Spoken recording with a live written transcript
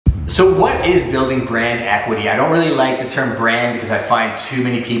So what is building brand equity? I don't really like the term brand because I find too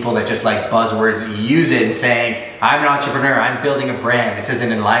many people that just like buzzwords use it and saying, I'm an entrepreneur, I'm building a brand, this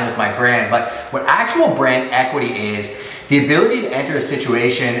isn't in line with my brand. But what actual brand equity is, the ability to enter a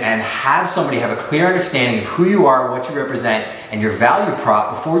situation and have somebody have a clear understanding of who you are, what you represent, and your value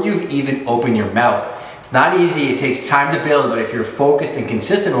prop before you've even opened your mouth. It's not easy, it takes time to build, but if you're focused and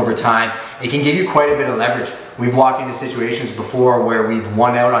consistent over time, it can give you quite a bit of leverage. We've walked into situations before where we've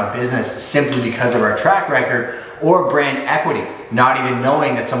won out on business simply because of our track record or brand equity, not even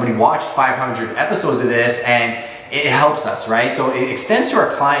knowing that somebody watched 500 episodes of this and it helps us, right? So it extends to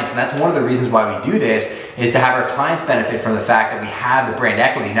our clients, and that's one of the reasons why we do this, is to have our clients benefit from the fact that we have the brand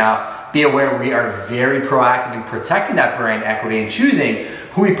equity. Now, be aware we are very proactive in protecting that brand equity and choosing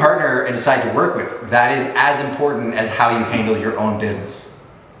who we partner and decide to work with. That is as important as how you handle your own business.